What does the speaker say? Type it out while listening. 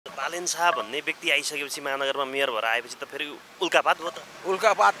बालेन शाह भन्ने व्यक्ति आइसकेपछि महानगरमा मेयर भएर आएपछि त फेरि उल्कापात भयो त।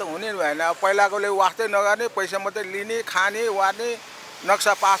 उल्कापात त हुने भएन। पहिलाकोले वास्तै नगर्ने, पैसा मात्रै लिने, खाने, वार्ने,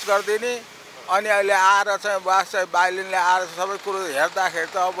 नक्सा पास गरिदिने। अनि अहिले आएर चाहिँ वास्तै बालेनले आएर सबै कुरो हेर्दाखेरि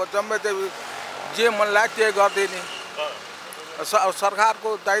त अब जम्मै जे मन लाग्यो त्यही गरिदिने। सरकारको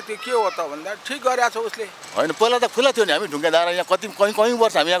दायित्व के हो त भन्दा ठिक गरेको छ उसले। होइन पहिला त खुला थियो नि, हामी ढुङ्गेधारा यहाँ कहीँ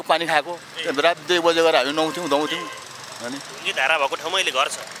वर्ष हामी यहाँ पानी खाएको। रात 2 बजे गएर हामी नुहाउँथ्यौँ धुवाउँथ्यौँ। अनि ढुङ्गेधारा भएको ठाउँमा अहिले घर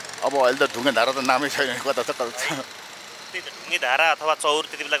छ। अब अहिले त ढुङ्गेधारा त नामै छैन, कता छ कता छ। त्यही त ढुङ्गेधारा अथवा चौर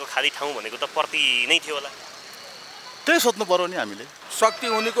त्यति बेलाको खाली ठाउँ भनेको त पर्ती नै थियो होला। त्यही सोध्नु पर्यो नि हामीले। शक्ति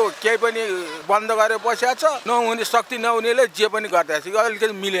हुनेको केही पनि बन्द गरेर बसेको छ, नहुने शक्ति नहुनेले जे पनि गर्दैछ।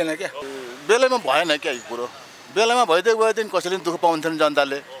 अलिकति मिलेन क्या, बेलैमा भएन क्या यो कुरो। बेलामा भइदियो गएदेखि कसैले दुःख पाउँथेन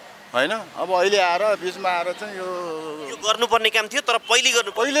जनताले, होइन? अब अहिले आएर बिचमा आएर चाहिँ यो गर्नुपर्ने काम थियो, तर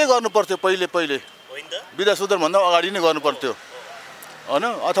पहिले गर्नु पर्थ्यो। पहिले विधा सुधारभन्दा अगाडि नै गर्नु पर्थ्यो, होइन?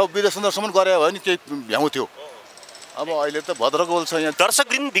 अथवा विधा सुधारसम्म गरे भने केही भ्याउँथ्यो। अब अहिले त भद्रगोल छ यहाँ।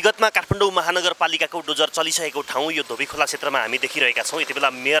 दर्शकवृन्द, विगतमा काठमाडौँ महानगरपालिकाको डोजर चलिसकेको ठाउँ यो धोबीखोला क्षेत्रमा हामी देखिरहेका छौँ। यति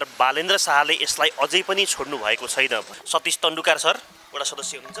बेला मेयर बालेन्द्र शाहले यसलाई अझै पनि छोड्नु भएको छैन। सतीश तन्डुकार सर वडा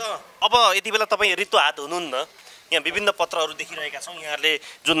सदस्य हुनुहुन्छ। अब यति बेला तपाईँ रित्तो हात हुनुहुन्न, यहाँ विभिन्न पत्रहरू देखिरहेका छौँ। यहाँहरूले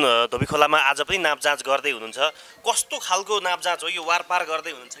जुन धोबीखोलामा आज पनि नापजाँच गर्दै हुनुहुन्छ, कस्तो खालको नापजाँच हो यो? वारपार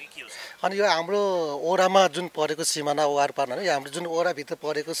गर्दै हुनुहुन्छ कि के हो? अनि यो हाम्रो ओडामा जुन परेको सिमाना वारपार होइन, यो हाम्रो जुन ओडाभित्र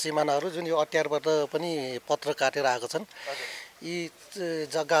परेको सिमानाहरू जुन यो अट्यारबाट पनि पत्र काटेर आएको छन्, यी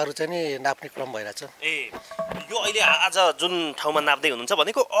जग्गाहरू चाहिँ नि नाप्ने क्रम भइरहेछ। यो अहिले आज जुन ठाउँमा नाप्दै हुनुहुन्छ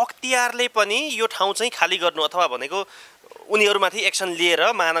भनेको अख्तियारले पनि यो ठाउँ चाहिँ खाली गर्नु अथवा भनेको उनीहरूमाथि एक्सन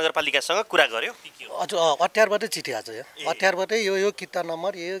लिएर महानगरपालिकासँग कुरा गर्यो? हजुर, अट्यारबाटै चिठी आएको छ। यो अट्यारबाटै यो किता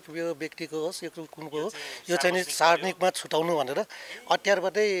नम्बर यो व्यक्तिको होस्, यो कुनको हो, यो चाहिँ नि सार्वजनिकमा छुटाउनु भनेर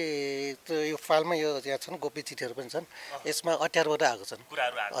अट्यारबाटै यो फाइलमा यो यहाँ छन्, गोप्य चिठीहरू पनि छन्, यसमा अट्यारबाटै आएको छन्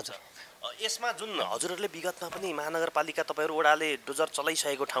कुराहरू आएको छ। यसमा जुन हजुरहरूले विगतमा पनि महानगरपालिका तपाईँहरू ओडाले डोजर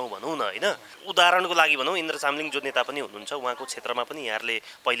चलाइसकेको ठाउँ भनौँ न, होइन? उदाहरणको लागि भनौँ, इन्द्र चामलिङ जो नेता पनि हुनुहुन्छ, उहाँको क्षेत्रमा पनि यहाँहरूले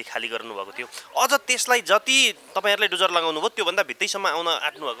पहिले खाली गर्नुभएको थियो। अझ त्यसलाई जति तपाईँहरूले डोजर लगाउनु भयो त्योभन्दा भित्रैसम्म आउन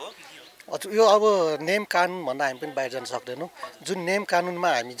आँट्नु भएको हो? हजुर, यो अब नेम कानुन भन्दा हामी पनि बाहिर जान सक्दैनौँ। जुन नेम कानुनमा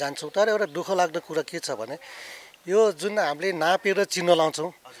हामी जान्छौँ, तर एउटा दुःख लाग्दो कुरा के छ भने यो जुन हामीले नापेर चिन्ह लाउँछौँ,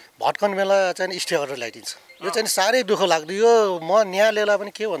 भट्कन बेला चाहिँ स्टे अर्डर ल्याइदिन्छ। यो चाहिँ साह्रै दुःख लाग्दो। यो म न्यायालयलाई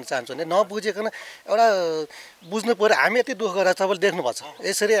पनि के भन्न चाहन्छु भने नबुझेकन एउटा बुझ्नु पऱ्यो। हामी यति दुःख गरेर तपाईँले देख्नुभएको छ,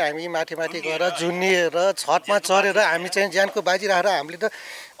 यसरी हामी माथि गएर झुन्निएर छतमा चढेर हामी चाहिँ ज्यानको बाजी राखेर हामीले त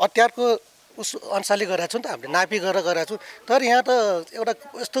अत्यारको उस अनुसारले गरेका छौँ नि त, हामीले नापी गरेर गरेका छौँ। तर यहाँ त एउटा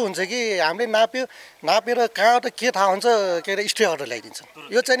यस्तो हुन्छ कि हामीले नापेर कहाँ त के थाहा हुन्छ, के अरे स्टे अर्डर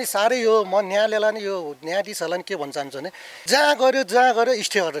ल्याइदिन्छ। यो चाहिँ नि साह्रै यो म न्यायालयलाई नि यो न्यायाधीशहरूलाई नि के भन्न चाहन्छु भने जहाँ गऱ्यो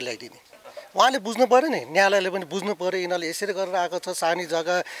स्टे अर्डर ल्याइदिने। उहाँले बुझ्नु पऱ्यो नि, न्यायालयले पनि बुझ्नु पऱ्यो, यिनीहरूले यसरी गरेर आएको छ, सानी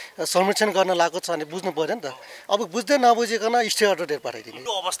जग्गा संरक्षण गर्न लागेको छ भने बुझ्नु पऱ्यो नि त। अब बुझ्दै नबुझिकन स्टे अर्डर पठाइदिने।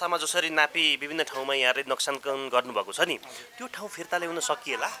 यो अवस्थामा जसरी नापी विभिन्न ठाउँमा यहाँले नोक्सानकन गर्नुभएको छ नि, त्यो ठाउँ फिर्ता ल्याउन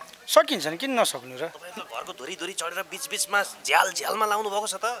सकिएला? सकिन्छ नि, किन नसक्नु र? तपाईँको घरको धुरी चढेर बिचमा झ्यालमा लाउनु भएको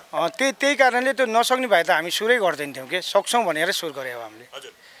छ त। त्यही कारणले त्यो नसक्ने भए त हामी सुरै गर्दैनथ्यौँ कि, सक्छौँ भनेर सुरु गऱ्यौँ हामीले।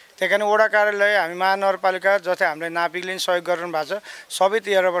 हजुर, त्यही कारण वडा कार्यालय, हामी महानगरपालिका जस्तै हामीले नापीले पनि सहयोग गर्नु भएको छ,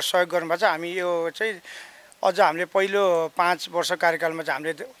 सबैतिरबाट सहयोग गर्नुभएको छ। हामी यो चाहिँ अझ हामीले पहिलो 5 वर्ष कार्यकालमा चाहिँ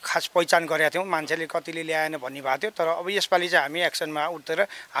हामीले खास पहिचान गरेका थियौँ, मान्छेले कतिले ल्याएन भन्ने भएको थियो। तर अब यसपालि चाहिँ हामी एक्सनमा उत्रेर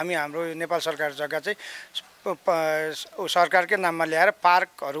हामी हाम्रो नेपाल सरकार जग्गा चाहिँ सरकारकै नाममा ल्याएर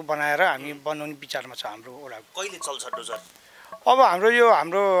पार्कहरू बनाएर हामी बनाउने विचारमा छ हाम्रो वडाको। कहिले चल्छ डोजर? अब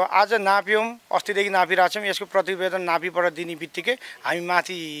हाम्रो आज नाप्यौँ, अस्तिदेखि नापिरहेको छौँ। यसको प्रतिवेदन नापीबाट दिने बित्तिकै हामी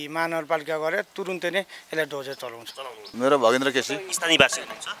माथि महानगरपालिका गएर तुरुन्तै नै यसलाई डोजर चलाउँछ। मेरो भगेन्द्र केसी स्थानीयवासी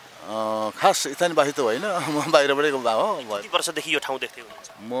हुनुहुन्छ? खास स्थानीयवासी त होइन, म बाहिरबाटै हो। कति वर्षदेखि यो ठाउँ देख्दै हुनुहुन्छ?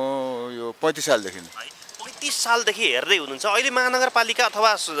 म यो 35 सालदेखि। 35 सालदेखि हेर्दै हुनुहुन्छ। अहिले महानगरपालिका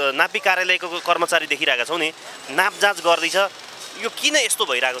अथवा नापी कार्यालयको कर्मचारी देखिरहेका छौँ नि, नापजाँच गर्दैछ, यो किन यस्तो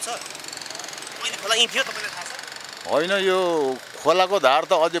भइरहेको छ? पहिले खोला यहीँ थियो, तपाईँलाई थाहा छ? होइन, यो खोलाको धार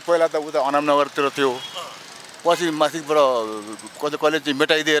त अझै पहिला त उता अनामनगरतिर थियो, पछि माथिबाट कहिले चाहिँ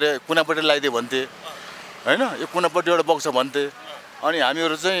मेटाइदिएर कुनापट्टि लगाइदियो भन्थे, होइन? यो कुनापट्टि एउटा बक्स भन्थे। अनि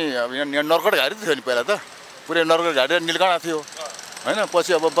हामीहरू चाहिँ अब यहाँ नर्कट घारी थियो नि, पहिला त पुरै नर्कट घारी निलकाँडा थियो, होइन?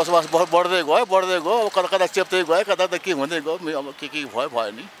 पछि अब बसोबास बढ्दै गयो, कता कता चेप्दै गयो, कता त के हुँदै गयो, अब के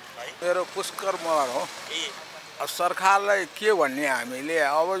भयो नि। मेरो पुष्कर मगर हो। सरकारलाई के भन्ने हामीले,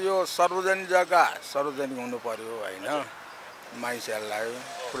 अब यो सार्वजनिक जग्गा सार्वजनिक हुनु पर्यो, होइन? मान्छेहरूलाई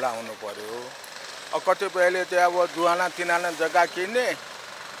खुला हुनु पर्यो। अब कतिपयले चाहिँ अब 2 आना 3 आना जग्गा किन्ने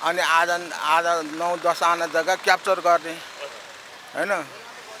अनि आधा 9-10 आना जग्गा क्याप्चर गर्ने, होइन?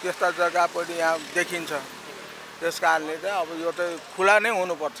 त्यस्ता जग्गा पनि यहाँ देखिन्छ। त्यस कारणले चाहिँ अब यो चाहिँ खुला नै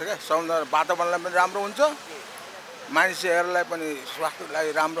हुनुपर्छ क्या सौन्दर्य वातावरणलाई पनि राम्रो हुन्छ मानिसहरूलाई पनि स्वास्थ्यको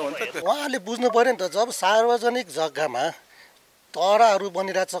लागि राम्रो हुन्छ उहाँले बुझ्नु पर्यो नि त जब सार्वजनिक जग्गामा तराहरू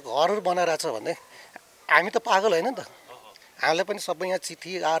बनिरहेछ घरहरू बनाइरहेछ भने हामी त पागल होइन नि त हामीले पनि सबै यहाँ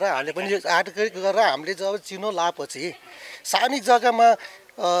चिठी आएर हामीले पनि आर्टिकल गरेर हामीले जब चिनो लाएपछि सार्वजनिक जग्गामा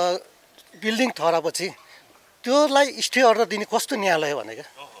बिल्डिङ थरापछि त्यसलाई स्टे अर्डर दिने कस्तो न्यायालय भने क्या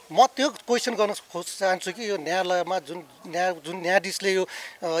म त्यो क्वेसन गर्न चाहन्छु कि यो न्यायालयमा जुन न्यायाधीशले यो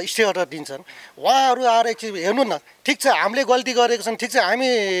स्टे अर्डर दिन्छन् उहाँहरू आएर एकछिन हेर्नु न ठिक छ हामीले गल्ती गरेको छौँ ठिक छ हामी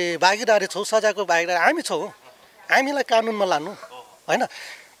भागीदारी छौँ सजाको भागीदारी हामी छौँ हामीलाई कानुनमा लानु होइन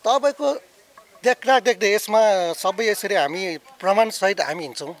तपाईँको देख्दै यसमा सबै यसरी हामी प्रमाणसहित हामी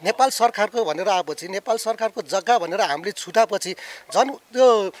हिँड्छौँ नेपाल सरकारको भनेर आएपछि नेपाल सरकारको जग्गा भनेर हामीले छुटाएपछि झन् त्यो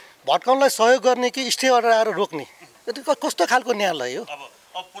भट्काउनलाई सहयोग गर्ने कि स्टे अर्डर आएर रोक्ने त्यो कस्तो खालको न्यायालय हो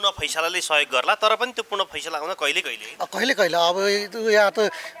अब पुनः फैसलाले सहयोग गर्ला तर पनि त्यो पुनः फैसला आउन कहिले कहिले अब यहाँ त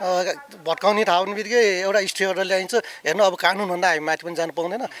भट्काउने थाहा हुने बित्तिकै एउटा स्टे अर्डर ल्याइन्छ हेर्नु अब कानुनभन्दा हामी माथि पनि जानु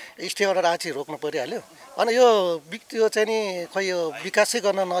पाउँदैन स्टे अर्डर आछि रोक्नु परिहाल्यो अनि यो चाहिँ नि खोइ यो विकासै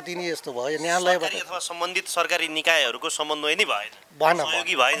गर्न नदिने यस्तो भयो न्यायालयबाट अथवा सम्बन्धित सरकारी निकायहरूको समन्वय नै भएन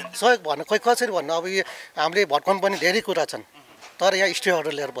सहयोग भएन खोइ कसरी भन्नु अब यो हामीले भट्काउनु पनि धेरै कुरा छन् तर यहाँ स्टे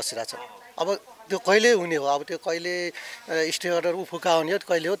अर्डर लिएर बसिरहेछन् अब त्यो कहिले हुने हो अब त्यो कहिले स्टे अर्डर उफुका हुने हो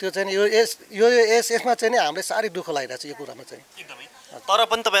कहिले हो त्यो चाहिँ यसमा चाहिँ नि हामीलाई साह्रै दुःख लागिरहेको छ यो कुरामा चाहिँ एकदमै तर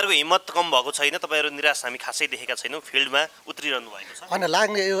पनि तपाईँहरूको हिम्मत कम भएको छैन तपाईँहरू निराश हामी खासै देखेका छैनौँ फिल्डमा उत्रिरहनु भएको छ होइन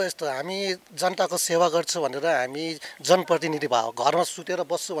लाग्ने यो यस्तो हामी जनताको सेवा गर्छु भनेर हामी जनप्रतिनिधि भयो घरमा सुतेर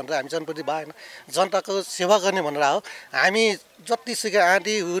बस्छु भनेर हामी जनप्रतिनिधि भएन जनताको सेवा गर्ने भनेर आयो हामी जतिसुकै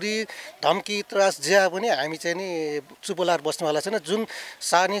आँधी हुरी धम्की त्रास ज्या पनि हामी चाहिँ नि चुप लाएर बस्नेवाला छैन जुन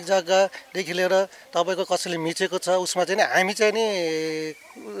सार्वजनिक जग्गादेखि लिएर तपाईँको कसैले मिचेको छ उसमा चाहिँ नि हामी चाहिँ नि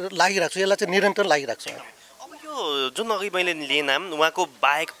लागिरहेको छु यसलाई चाहिँ निरन्तर लागिरहेको छु जुन अघि मैले लिएँ नाम उहाँको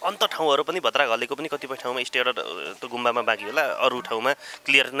बाहेक अन्त ठाउँहरू पनि भद्रा घलेको पनि कतिपय ठाउँमा स्टे अर्डर त्यो गुम्बामा बाँकी होला अरू ठाउँमा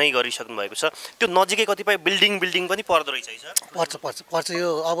क्लियर नै गरिसक्नु भएको छ त्यो नजिकै कतिपय बिल्डिङ पनि पर्दो रहेछ पर्छ यो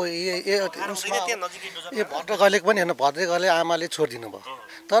अब यो भद्रा घलेको पनि होइन भद्रे घले आमाले छोडिदिनु भयो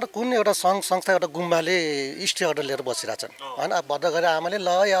तर कुन एउटा सङ्घ संस्था एउटा गुम्बाले स्टे अर्डर लिएर बसिरहेछन् होइन अब भद्रा घले आमाले ल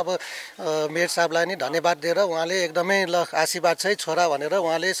अब मेयर साहबलाई नि धन्यवाद दिएर उहाँले एकदमै ल आशीर्वाद छ छोरा भनेर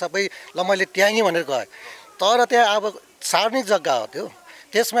उहाँले सबै ल मैले त्यागेँ भनेर गए तर त्यहाँ अब सार्वजनिक जग्गा हो त्यो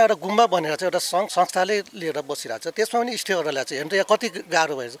त्यसमा एउटा गुम्बा बनेर चाहिँ एउटा सङ्घ संस्थाले लिएर बसिरहेको छ त्यसमा पनि स्टे अर्डर ल्याएको छ हेर्नु त यहाँ कति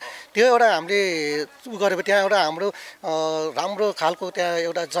गाह्रो भएछ त्यो एउटा हामीले उ गरेको त्यहाँ एउटा हाम्रो राम्रो खालको त्यहाँ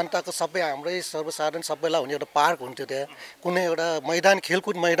एउटा जनताको सबै हाम्रै सर्वसाधारण सबैलाई हुने एउटा पार्क हुन्थ्यो त्यहाँ कुनै एउटा मैदान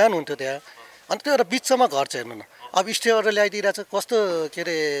खेलकुद मैदान हुन्थ्यो त्यहाँ अनि त्यो एउटा बिचमा घर छ हेर्नु न अब स्टे अर्डर ल्याइदिइरहेको छ कस्तो के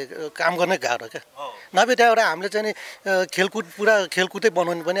अरे काम गर्नै गाह्रो क्या नभए त्यहाँ एउटा हामीले चाहिँ नि खेलकुद पुरा खेलकुदै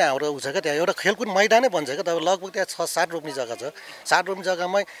बनाउनु पनि हाम्रो हुन्छ क्या त्यहाँ एउटा खेलकुद मैदानै बन्छ क्या तपाईँ लगभग त्यहाँ 6-7 रोप्ने जग्गा छ 7 रोप्ने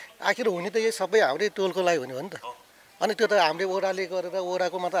जग्गामै आखिर हुने त यही सबै हाम्रै टोलको लागि हुने हो नि त अनि त्यो त हामीले ओराले गरेर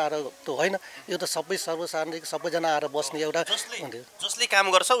ओराको मात्र आएर त होइन यो त सबै सर्वसाधारण सबैजना आएर बस्ने एउटा हुन्थ्यो जसले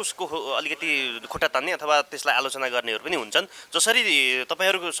काम गर्छ उसको अलिकति खुट्टा तान्ने अथवा त्यसलाई आलोचना गर्नेहरू पनि हुन्छन् जसरी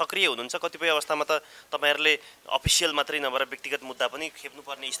तपाईँहरू सक्रिय हुनुहुन्छ कतिपय अवस्थामा त तपाईँहरूले अफिसियल मात्रै नभएर व्यक्तिगत मुद्दा पनि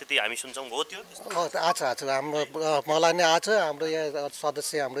खेप्नुपर्ने स्थिति हामी सुन्छौँ हो त्यो आज हाम्रो मलाई नै आज हाम्रो यहाँ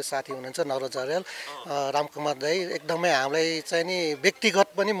सदस्य हाम्रो साथी हुनुहुन्छ नरोज अर्याल रामकुमार दाई एकदमै हामीलाई चाहिँ नि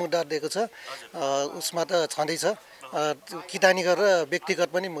व्यक्तिगत पनि मुद्दा दिएको छ उसमा त छँदैछ किटानी गरेर व्यक्तिगत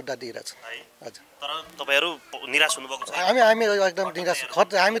पनि मुद्दा दिइरहेछ हजुर तर तपाईँहरू निराश हुनुभएको छ हामी एकदम निराश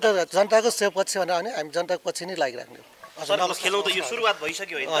हामी त जनताको सेवा पछि भने हामी जनताको पछि नै लागिराख्ने खेलौँ त यो सुरुवात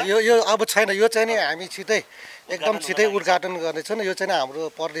भइसक्यो यो अब छैन यो चाहिँ नि हामी एकदम छिटै उद्घाटन गर्नेछौँ यो चाहिँ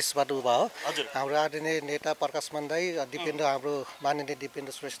हाम्रो प्रदेशबाट उभा हो हाम्रो आदरणीय नेता प्रकाश मान दाई दिपेन्द्र हाम्रो माननीय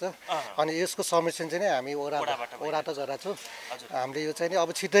दिपेन्द्र श्रेष्ठ अनि यसको समेसन चाहिँ हामी ओराट गरेका छौँ हामीले यो चाहिँ नि अब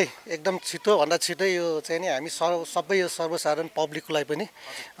छिटै एकदम छिटोभन्दा छिटै यो चाहिँ नि हामी सबै यो सर्वसाधारण पब्लिकलाई पनि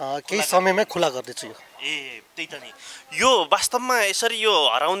केही समयमै खुला गर्दैछु यो त्यही त नि यो वास्तवमा यसरी यो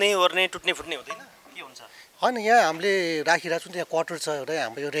हराउने ओर्ने टुट्ने फुट्ने हुँदैन के हुन्छ होइन यहाँ हामीले राखिरहेको छौँ त्यहाँ क्वार्टर छ एउटा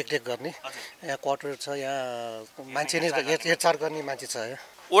हाम्रो यो रेखदेख गर्ने यहाँ क्वार्टर छ यहाँ मान्छे नै हेरचाह गर्ने मान्छे छ यहाँ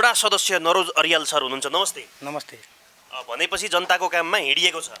वडा सदस्य नरोज अर्याल सर हुनुहुन्छ नमस्ते नमस्ते भनेपछि जनताको काममा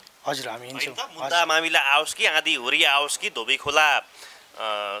हिँडिएको छ हजुर हामी हिँड्छौँ मुद्दा मामिला आओस् कि आँधी हुरी आओस् कि धोबीखोला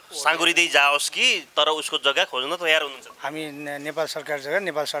साँगुरिँदै जाओस् कि तर उसको जग्गा खोज्न तयार हुनुहुन्छ हामी नेपाल सरकार जग्गा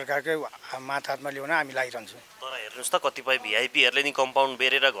नेपाल सरकारकै माथामा ल्याउन हामी लागिरहन्छौँ तर हेर्नुहोस् त कतिपय भिआइपीहरूले नि कम्पाउन्ड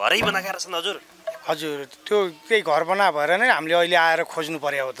बेरेर घरै बनाएका रहेछन् हजुर त्यो त्यही घर बना भएर नै हामीले अहिले आएर खोज्नु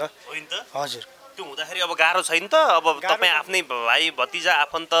पर्यो हो त होइन त हजुर त्यो हुँदाखेरि अब गाह्रो छैन त अब तपाईँ आफ्नै भाइ भतिजा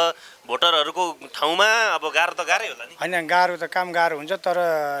आफन्त भोटरहरूको ठाउँमा अब गाह्रो त गाह्रै होला नि होइन गाह्रो त काम गाह्रो हुन्छ तर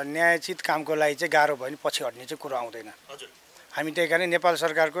न्यायोचित कामको लागि चाहिँ गाह्रो भयो भने पछि हट्ने चाहिँ कुरो आउँदैन हजुर हामी त्यही कारण नेपाल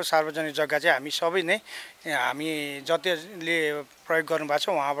सरकारको सार्वजनिक जग्गा चाहिँ हामी सबै नै हामी जतिले प्रयोग गर्नुभएको छ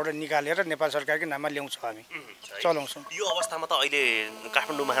उहाँबाट निकालेर नेपाल सरकारकै नाममा ल्याउँछौँ हामी चलाउँछौँ यो अवस्थामा त अहिले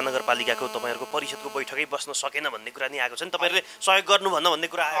काठमाडौँ महानगरपालिकाको तपाईँहरूको परिषदको बैठकै बस्न सकेन भन्ने कुरा नि आएको छ नि तपाईँहरूले सहयोग गर्नुभन्न भन्ने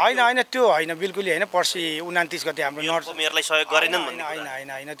कुरा होइन होइन त्यो होइन बिल्कुलै होइन पर्सि 29 गते हाम्रो नर्थ मेयरलाई सहयोग गरेनन् भन्ने होइन होइन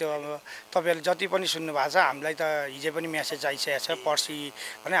होइन त्यो अब तपाईँहरूले जति पनि सुन्नु भएको छ हामीलाई त हिजो पनि म्यासेज आइसकेको छ पर्सि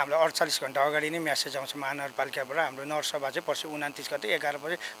भने हामीलाई 48 घन्टा अगाडि नै म्यासेज आउँछ महानगरपालिकाबाट हाम्रो नगरसभा चाहिँ पर्सि 29 गते 11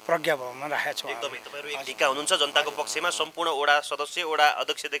 बजे प्रज्ञा भवनमा राखेका छौँ एकदमै तपाईँहरू एक ढिक्का हुनुहुन्छ जनताको पक्षमा सम्पूर्ण वडा सदस्य वडा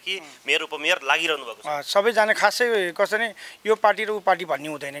अध्यक्षदेखि मेयर उपमेयर लागिरहनु भएको छ सबैजना खासै कसो नि यो पार्टी र ऊ पार्टी भन्ने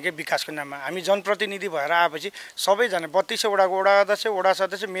हुँदैन कि विकासको नाममा हामी जनप्रतिनिधि भएर आएपछि सबैजना 32 वडाको वडा अध्यक्ष वडा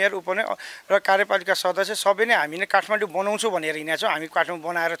सदस्य मेयर उपमेयर र कार्यपालिका सदस्य सबै नै हामी नै काठमाडौँ बनाउँछौँ भनेर हिँडेका छौँ हामी काठमाडौँ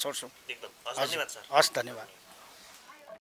बनाएर छोड्छौँ एकदम धन्यवाद सर हस् धन्यवाद